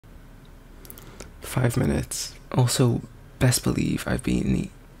5 minutes. Also, best believe I've been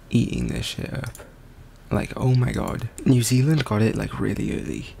eating this shit up. Like, oh my god. New Zealand got it like really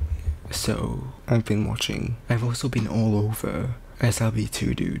early. So, I've been watching. I've also been all over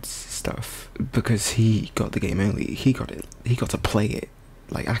SLB2 dude's stuff because he got the game early. He got to play it.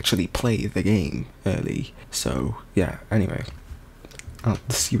 Like, actually play the game early. So, yeah, anyway. Oh,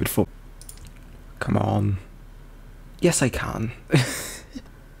 the stupid foot. Come on. Yes, I can.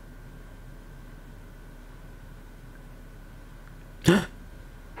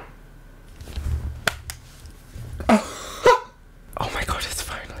 Oh my god, it's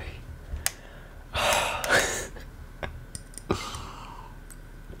finally.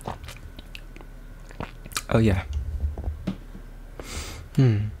 Oh yeah.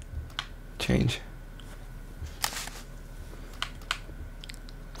 Change.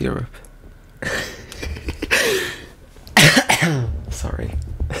 Europe. Sorry.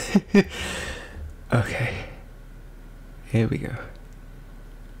 Okay. Here we go.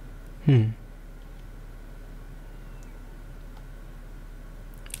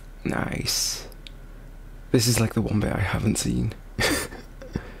 Nice. This is like the one bit I haven't seen.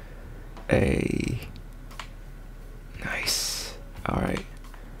 Nice. Alright.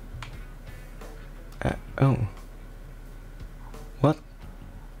 Oh. What?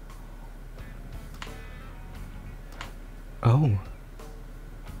 Oh.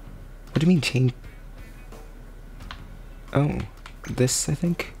 What do you mean change? Oh. This, I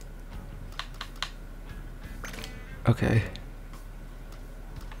think? Okay.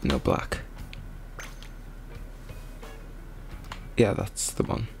 No black. Yeah, that's the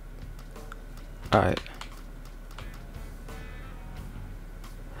one. Alright.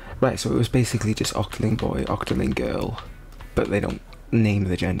 Right, so it was basically just Octoling boy, Octoling girl, but they don't name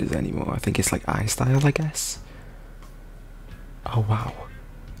the genders anymore. I think it's like iStyle, I guess. Oh, wow.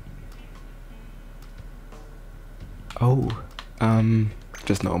 Oh,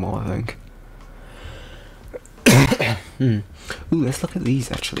 just normal, I think. Ooh, let's look at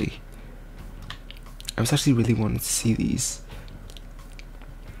these, actually. I was actually really wanting to see these.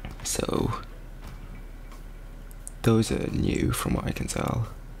 So, those are new from what I can tell.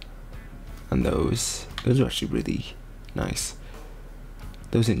 And those are actually really nice.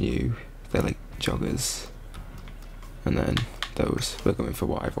 Those are new, they're like joggers. And then those, we're going for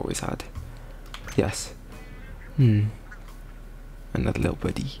what I've always had. Yes. Another little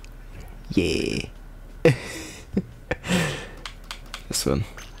buddy. Yeah. This one.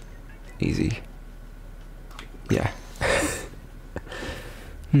 Easy. Yeah.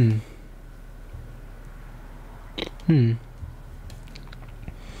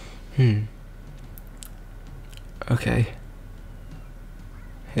 Okay.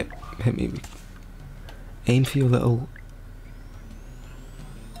 Hit me. Aim for your little...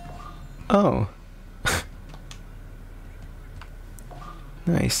 Oh.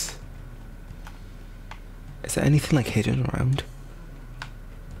 Nice. Is there anything like hidden around?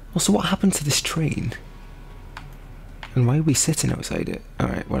 Also, what happened to this train? And why are we sitting outside it?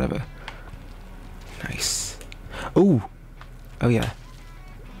 Alright, whatever. Nice. Oh! Oh yeah.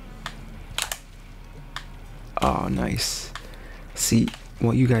 Oh, nice. See,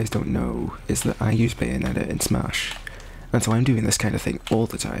 what you guys don't know is that I use Bayonetta in Smash. And so I'm doing this kind of thing all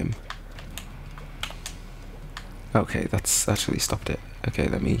the time. Okay, that's actually stopped it. Okay,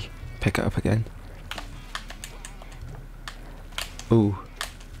 let me pick it up again. Ooh.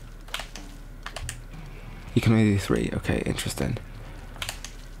 You can only do 3. Okay, interesting.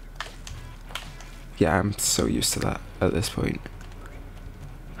 Yeah, I'm so used to that at this point.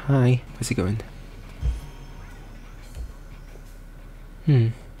 Hi, where's he going?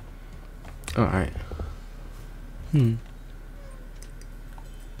 Alright.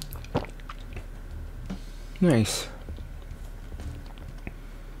 Nice.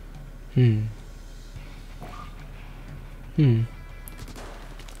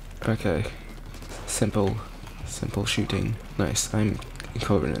 Okay. Simple shooting. Nice. I'm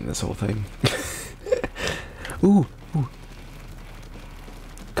covering in this whole thing. Ooh.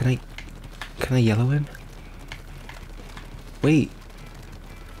 Can I yellow him? Wait.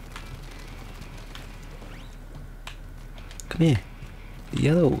 Come here.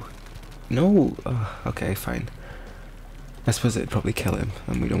 Yellow. No. Okay, fine. I suppose it'd probably kill him,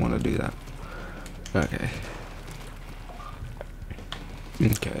 and we don't want to do that. Okay.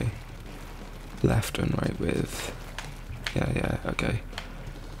 Okay. Left and right with... Yeah, okay.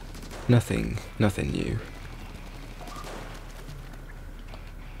 Nothing new.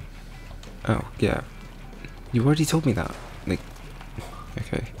 Oh, yeah. You already told me that. Like...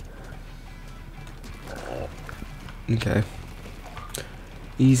 Okay. Okay.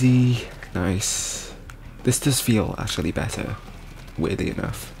 Easy. Nice. This does feel actually better, weirdly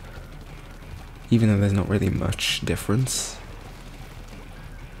enough. Even though there's not really much difference.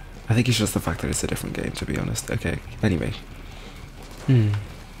 I think it's just the fact that it's a different game, to be honest. Okay, anyway. And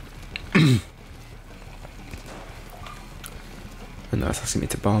now it's asking me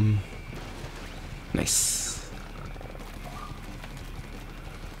to bomb. Nice.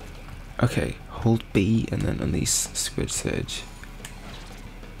 Okay, hold B and then unleash Squid Surge.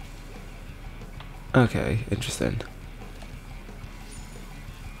 Okay, interesting.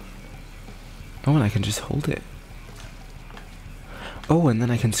 Oh, and I can just hold it. Oh, and then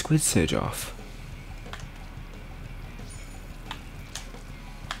I can Squid Surge off.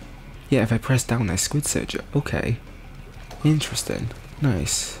 Yeah, if I press down, I Squid Surge. Okay. Interesting.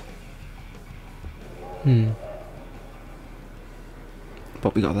 Nice.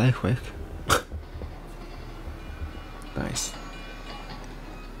 But we got there quick. Nice.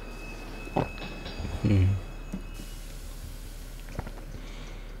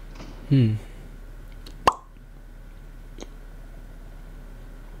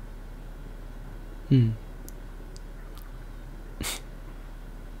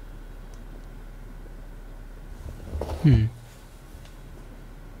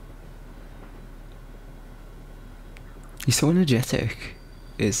 He's so energetic,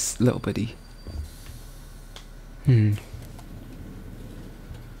 is little buddy.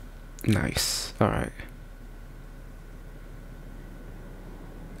 Nice. Alright.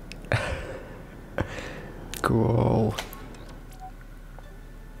 Cool.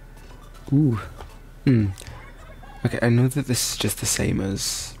 Ooh. Okay, I know that this is just the same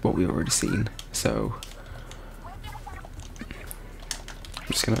as what we've already seen, so I'm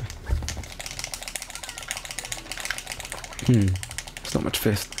just gonna. It's not much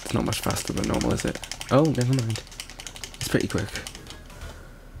fast. It's not much faster than normal, is it? Oh, never mind. It's pretty quick.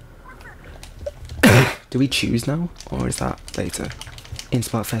 Do we choose now, or is that later? In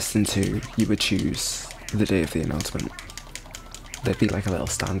Splatfest and 2, you would choose the day of the announcement. There'd be like a little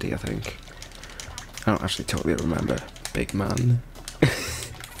standee, I think. I don't actually totally remember. Big man.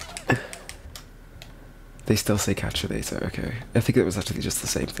 They still say catch you later, okay. I think it was actually just the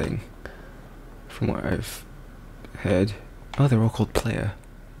same thing, from what I've heard. Oh, they're all called player.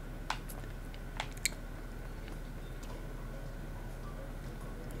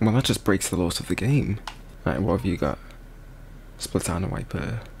 Well, that just breaks the laws of the game. Right, what have you got? Splatoon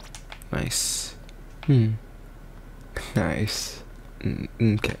wiper. Nice. Nice.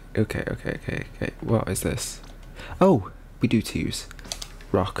 Okay. What is this? Oh, we do twos.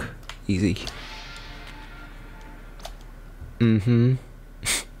 Rock. Easy.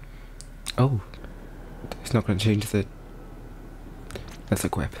 Oh. It's not going to change the... Let's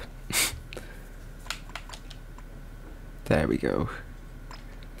equip. There we go.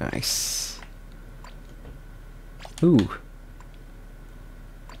 Nice. Ooh.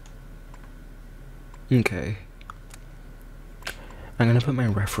 Okay. I'm gonna put my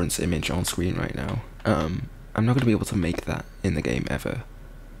reference image on screen right now. I'm not gonna be able to make that in the game ever,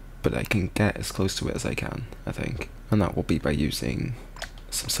 but I can get as close to it as I can, I think. And that will be by using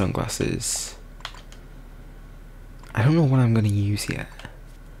some sunglasses. I don't know what I'm gonna use yet.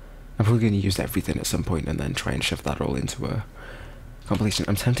 I'm probably gonna use everything at some point and then try and shove that all into a compilation.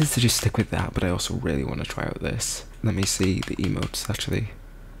 I'm tempted to just stick with that, but I also really want to try out this. Let me see the emotes, actually.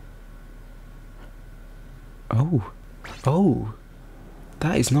 Oh,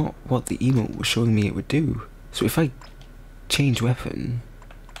 that is not what the emote was showing me it would do. So if I change weapon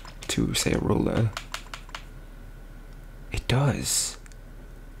to, say, a roller, it does.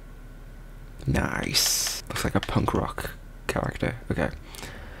 Nice. Looks like a punk rock character. Okay.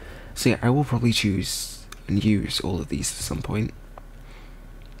 So yeah, I will probably choose and use all of these at some point.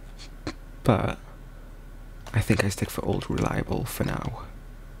 But I think I stick for old reliable for now.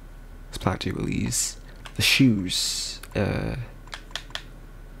 Splat Jubilees. The shoes,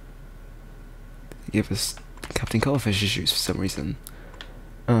 give us Captain Cuttlefish shoes for some reason.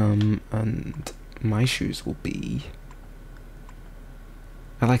 And my shoes will be...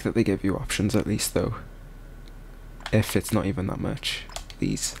 I like that they give you options at least though. If it's not even that much.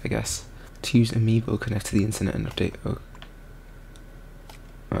 These, I guess. To use Amiibo, connect to the internet and update.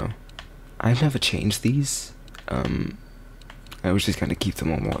 Oh. I've never changed these. I always just kind of keep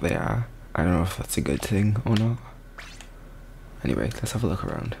them on what they are. I don't know if that's a good thing or not. Anyway, let's have a look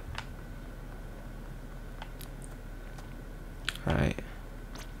around. Alright.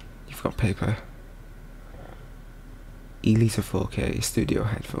 You've got paper. Elite 4K studio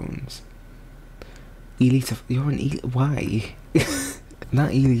headphones. Elite, you're an Elite, why?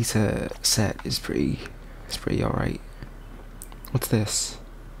 That Elite set is pretty alright. What's this?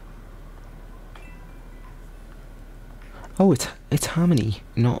 Oh, it's Harmony,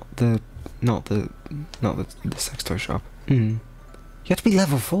 not the sex toy shop. You have to be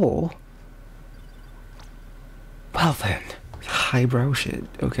level 4? Well then. Highbrow shit,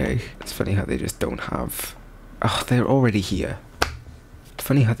 okay. It's funny how they just don't have... Oh, they're already here. It's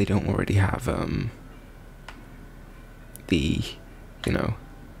funny how they don't already have, the, you know,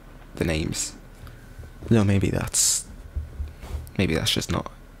 the names. No, maybe that's just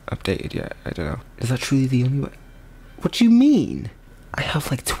not updated yet, I don't know. Is that truly the only way? What do you mean? I have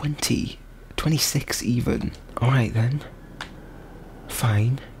like 20, 26 even. Alright then.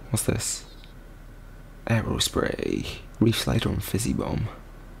 Fine. What's this? Aerospray, Reef Slider and Fizzy Bomb.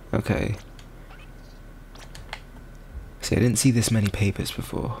 Okay. See, I didn't see this many papers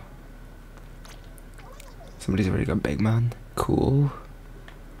before. Somebody's already got Big Man. Cool.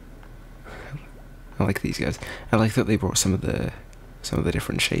 I like these guys. I like that they brought some of the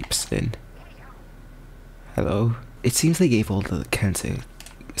different shapes in. Hello. It seems they gave all the Kente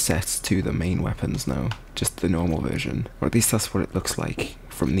sets to the main weapons now, just the normal version, or at least that's what it looks like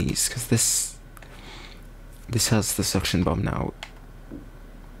from these. Because this has the suction bomb now,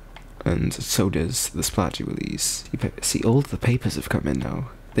 and so does the Splat Jubilees. See, all the papers have come in now.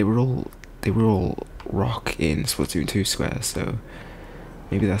 They were all rock in Splatoon 2 Square, so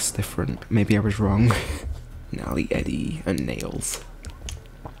maybe that's different. Maybe I was wrong. Nally, Eddie, and Nails.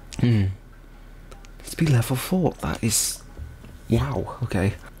 Let's be level 4. That is... Wow,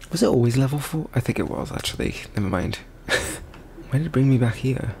 okay. Was it always level 4? I think it was, actually. Never mind. Why did it bring me back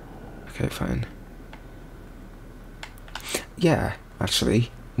here? Okay, fine. Yeah,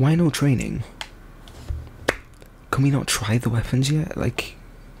 actually. Why no training? Can we not try the weapons yet? Like,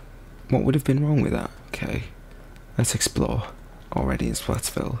 what would have been wrong with that? Okay. Let's explore. Already in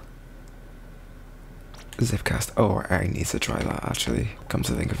Splatsville. Zipcast. Oh, I need to try that, actually. Come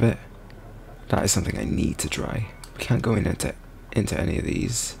to think of it. That is something I need to try. We can't go into any of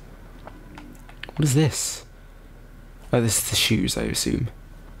these. What is this? Oh, this is the shoes, I assume.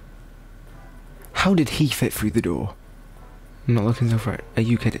 How did he fit through the door? I'm not looking so far. Are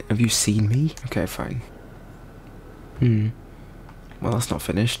you kidding? Have you seen me? Okay, fine. Well, that's not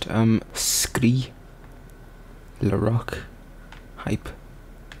finished. Scree. Le Rock. Hype.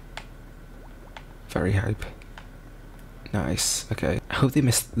 Very hype. Nice. Okay. I hope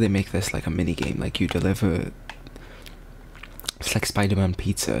they make this like a mini game. Like you deliver. It's like Spider-Man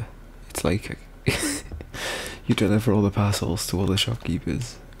pizza. It's like you deliver all the parcels to all the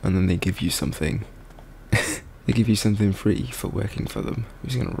shopkeepers, and then they give you something. They give you something free for working for them.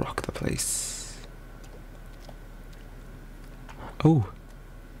 Who's gonna rock the place? Oh.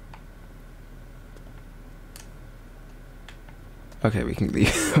 Okay, we can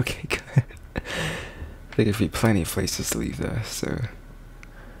leave. Okay, good. They give you plenty of places to leave there, so...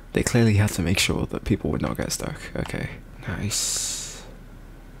 They clearly had to make sure that people would not get stuck. Okay. Nice.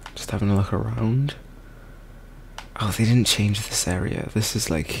 Just having a look around. Oh, they didn't change this area. This is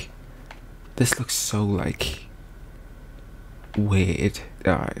like... This looks so, like... weird.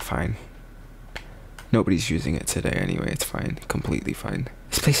 Alright, fine. Nobody's using it today anyway, it's fine. Completely fine.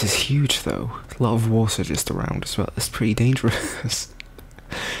 This place is huge though. A lot of water just around as well. It's pretty dangerous.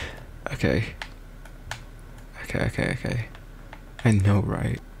 Okay. Okay. I know,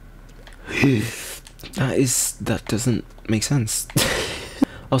 right? That doesn't make sense.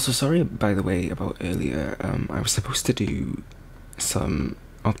 Also, sorry by the way about earlier. I was supposed to do some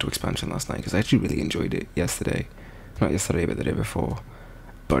Octo expansion last night because I actually really enjoyed it yesterday. Not yesterday, but the day before.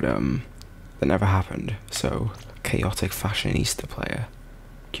 But that never happened. So, chaotic fashionista player.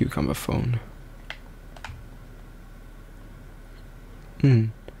 Cucumber phone.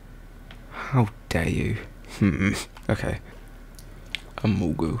 How dare you? Okay. A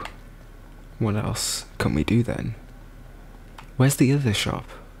Mugu. What else can we do then? Where's the other shop?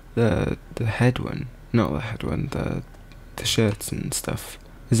 The head one? Not the head one, the shirts and stuff.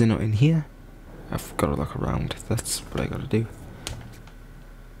 Is it not in here? I've got to look around. That's what I gotta do.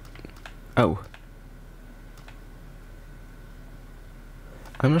 Oh.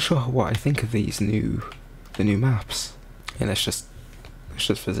 I'm not sure what I think of the new maps. Yeah, let's just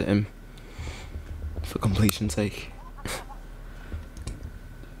visit him. For completion's sake.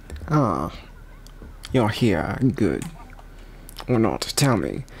 Ah. You're here, good. Or not, tell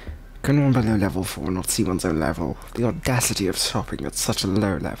me. Can one below level 4 not see one's own level? The audacity of stopping at such a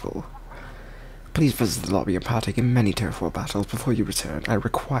low level. Please visit the lobby and partake in many Turf War battles before you return. I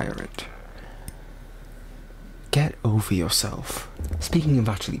require it. Get over yourself. Speaking of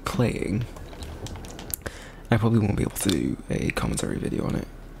actually playing, I probably won't be able to do a commentary video on it,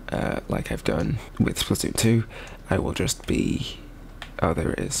 like I've done with Splatoon 2. I will just be... Oh,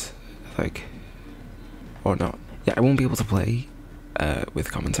 there it is. Like... Or not. yeah, I won't be able to play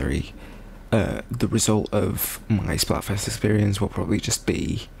with commentary. The result of my Splatfest experience will probably just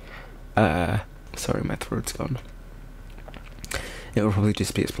be, sorry, my throat's gone. It will probably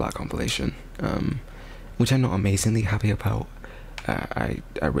just be a Splat compilation, which I'm not amazingly happy about. I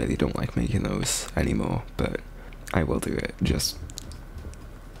really don't like making those anymore, but I will do it. Just,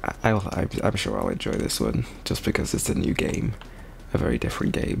 I'm sure I'll enjoy this one, just because it's a new game, a very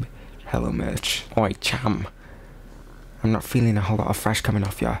different game. Hello, Merch. Oi, cham. I'm not feeling a whole lot of fresh coming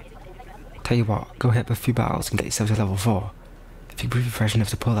off ya. Tell you what, go hit a few battles and get yourself to level 4. If you prove you're fresh enough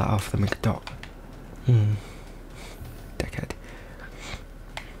to pull that off, then we can talk. Dickhead.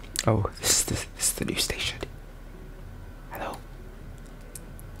 Oh, this is the new station. Hello.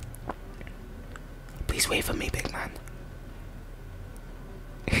 Please wait for me, big man.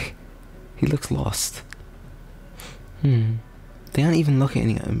 He looks lost. They aren't even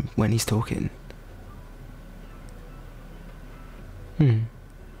looking at him when he's talking.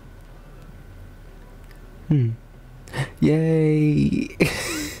 Yay!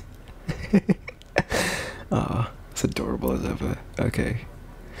 Ah, it's adorable as ever. Okay.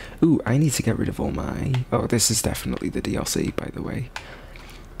 Ooh, I need to get rid of all my... Oh, this is definitely the DLC, by the way.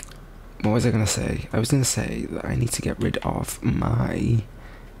 What was I gonna say? I was gonna say that I need to get rid of my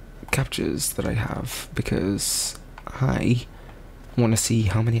captures that I have, because I want to see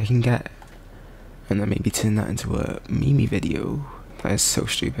how many I can get, and then maybe turn that into a Mimi video. That is so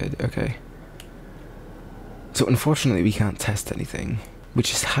stupid. Okay. So unfortunately we can't test anything,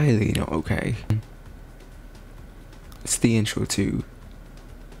 which is highly not okay. It's the intro to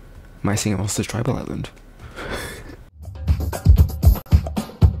My Singing Monsters Tribal Island.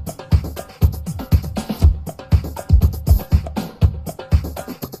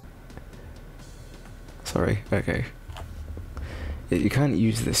 Sorry, okay. Yeah, you can't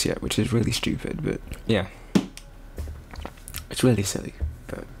use this yet, which is really stupid, but yeah. It's really silly,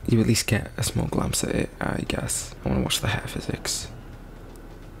 but you at least get a small glimpse at it, I guess. I want to watch the hair physics.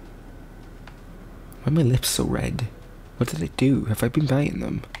 Why are my lips so red? What did I do? Have I been biting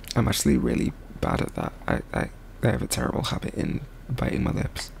them? I'm actually really bad at that. I have a terrible habit in biting my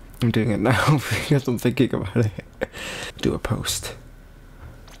lips. I'm doing it now because I'm thinking about it. Do a post.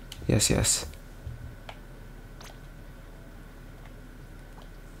 Yes, yes.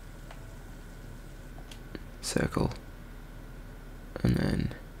 Circle. And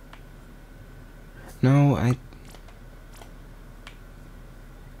then... No,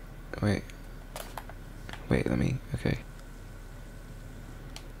 Wait. Wait, let me... Okay.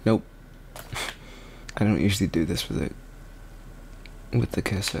 Nope. I don't usually do this with it. With the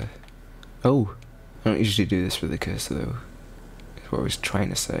cursor. Oh! I don't usually do this with the cursor though. That's what I was trying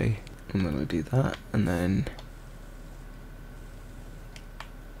to say. And then I do that, and then...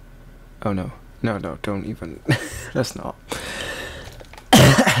 Oh no. No, don't even... Let's not.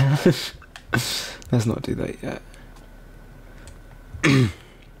 Let's not do that yet.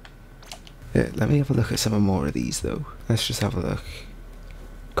 Yeah, let me have a look at some more of these though. Let's just have a look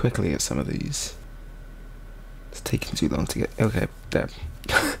quickly at some of these. It's taking too long to get... Okay, there.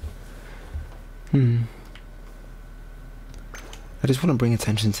 I just want to bring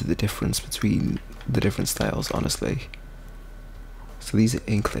attention to the difference between the different styles, honestly. So these are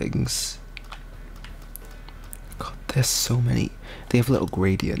Inklings. God, there's so many. They have a little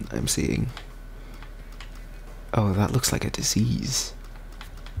gradient I'm seeing. Oh, that looks like a disease.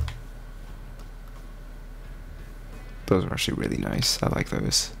 Those are actually really nice. I like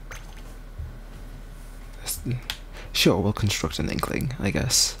those. Sure, we'll construct an Inkling, I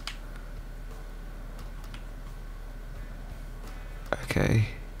guess. Okay.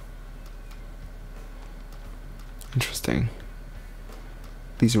 Interesting.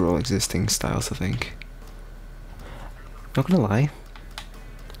 These are all existing styles, I think. Not gonna lie,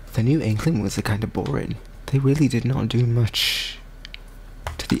 the new Inkling was kind of boring. They really did not do much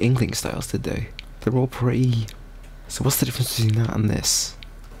to the Inkling styles, did they? They're all pretty... So what's the difference between that and this?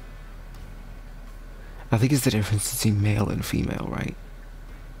 I think it's the difference between male and female, right?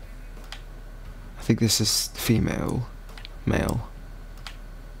 I think this is female, male.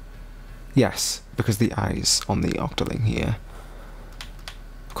 Yes, because the eyes on the Octoling here.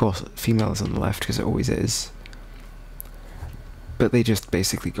 Of course, female is on the left because it always is. But they just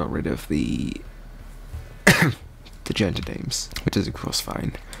basically got rid of the the gender names, which is of course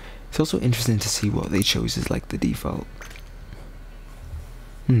fine. It's also interesting to see what they chose as like the default.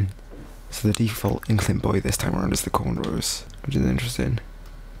 So the default Inkling boy this time around is the cornrows, which is interesting.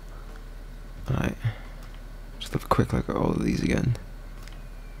 Alright, just have a quick look at all of these again.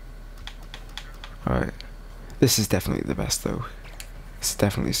 Alright, this is definitely the best though. It's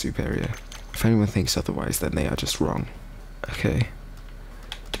definitely superior. If anyone thinks otherwise, then they are just wrong. Okay.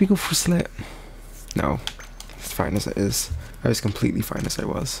 Did we go for a slip? No. It's fine as it is. I was completely fine as I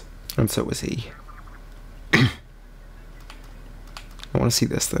was. And so was he. I want to see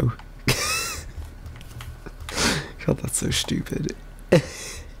this though. God, that's so stupid.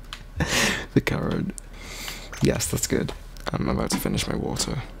 The carrot. Yes, that's good. I'm about to finish my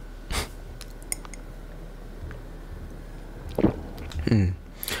water.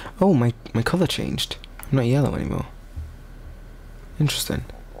 Oh, my colour changed. I'm not yellow anymore. Interesting.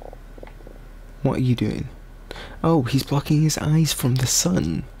 What are you doing? Oh, he's blocking his eyes from the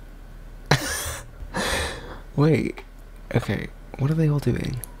sun. Wait. Okay, what are they all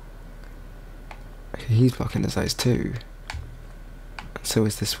doing? Okay, he's blocking his eyes too. And so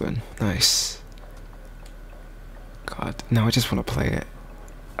is this one. Nice. God, now I just want to play it.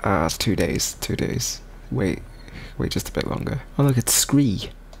 It's 2 days. 2 days. Wait just a bit longer. Oh look, it's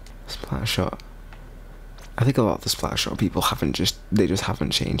Scree. Splatshot. I think a lot of the Splatshot people they just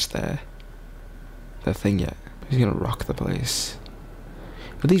haven't changed their thing yet. He's gonna rock the place.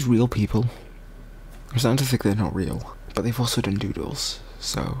 Are these real people? I'm starting to think they're not real, but they've also done doodles,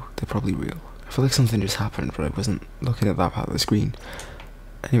 so they're probably real. I feel like something just happened, but I wasn't looking at that part of the screen.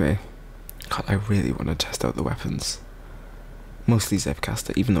 Anyway, God, I really want to test out the weapons. Mostly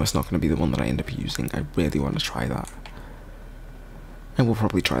Zepcaster, even though it's not going to be the one that I end up using. I really want to try that. I will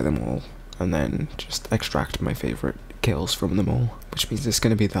probably try them all, and then just extract my favourite kills from them all, which means it's going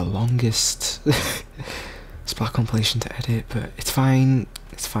to be the longest Splat compilation to edit, but it's fine.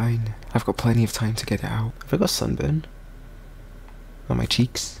 It's fine. I've got plenty of time to get it out. Have I got sunburn on my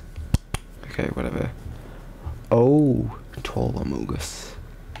cheeks? Okay, whatever. Oh, tall Amogus.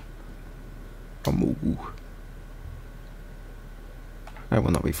 I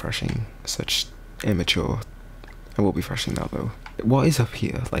will not be freshing such immature. I will be freshing that though. What is up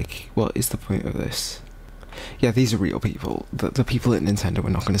here? Like, what is the point of this? Yeah, these are real people. The people at Nintendo are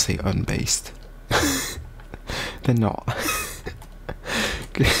not going to say unbased. They're not.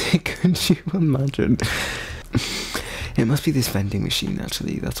 Could you imagine? It must be this vending machine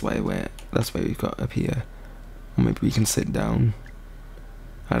actually. That's why we've got up here. Or maybe we can sit down.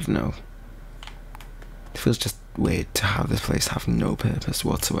 I don't know. It feels just weird to have this place have no purpose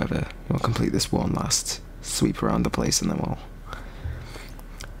whatsoever. We'll complete this one last sweep around the place and then we'll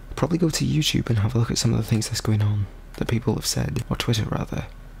probably go to YouTube and have a look at some of the things that's going on that people have said, or Twitter rather.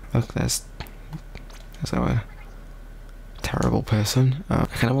 Look, there's our terrible person. I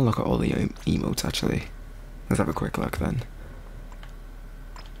kind of want to look at all the emotes actually. Let's have a quick look then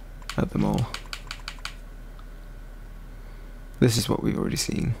at them all. This is what we've already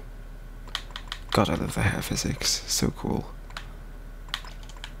seen. God, I love the hair physics. So cool.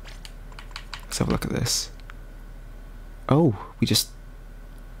 Let's have a look at this. Oh, we just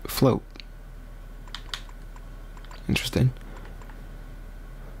float. Interesting.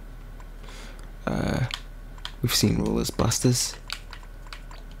 We've seen rollers, blasters.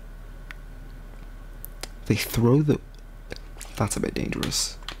 They throw the... That's a bit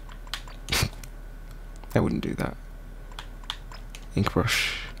dangerous. I wouldn't do that. Ink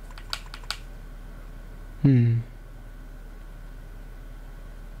brush.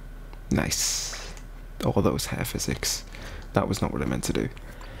 Nice. All those hair physics. That was not what I meant to do.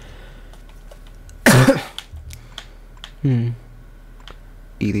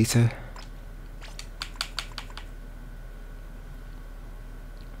 E-liter.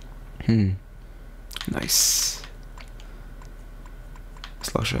 Nice.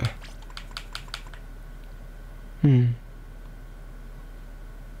 Slosher.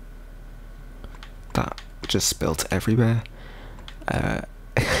 That just spilt everywhere.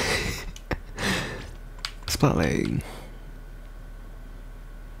 Splatling.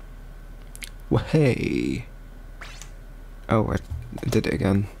 Well, hey. Oh, I did it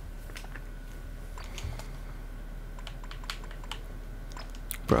again.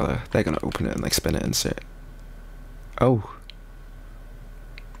 Brother, they're gonna open it and like spin it and sit. Oh.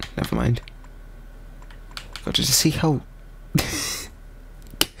 Never mind. God, did you see how...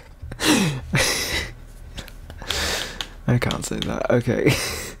 I can't say that. Okay.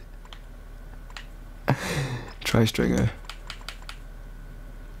 Try stringer.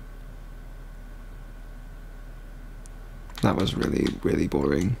 That was really, really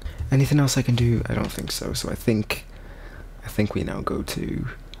boring. Anything else I can do? I don't think so. So I think we now go to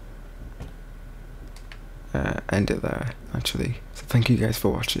end it there, actually. So thank you guys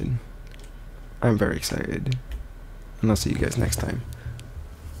for watching. I'm very excited. And I'll see you guys next time.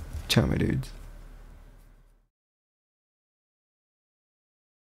 Ciao, my dudes.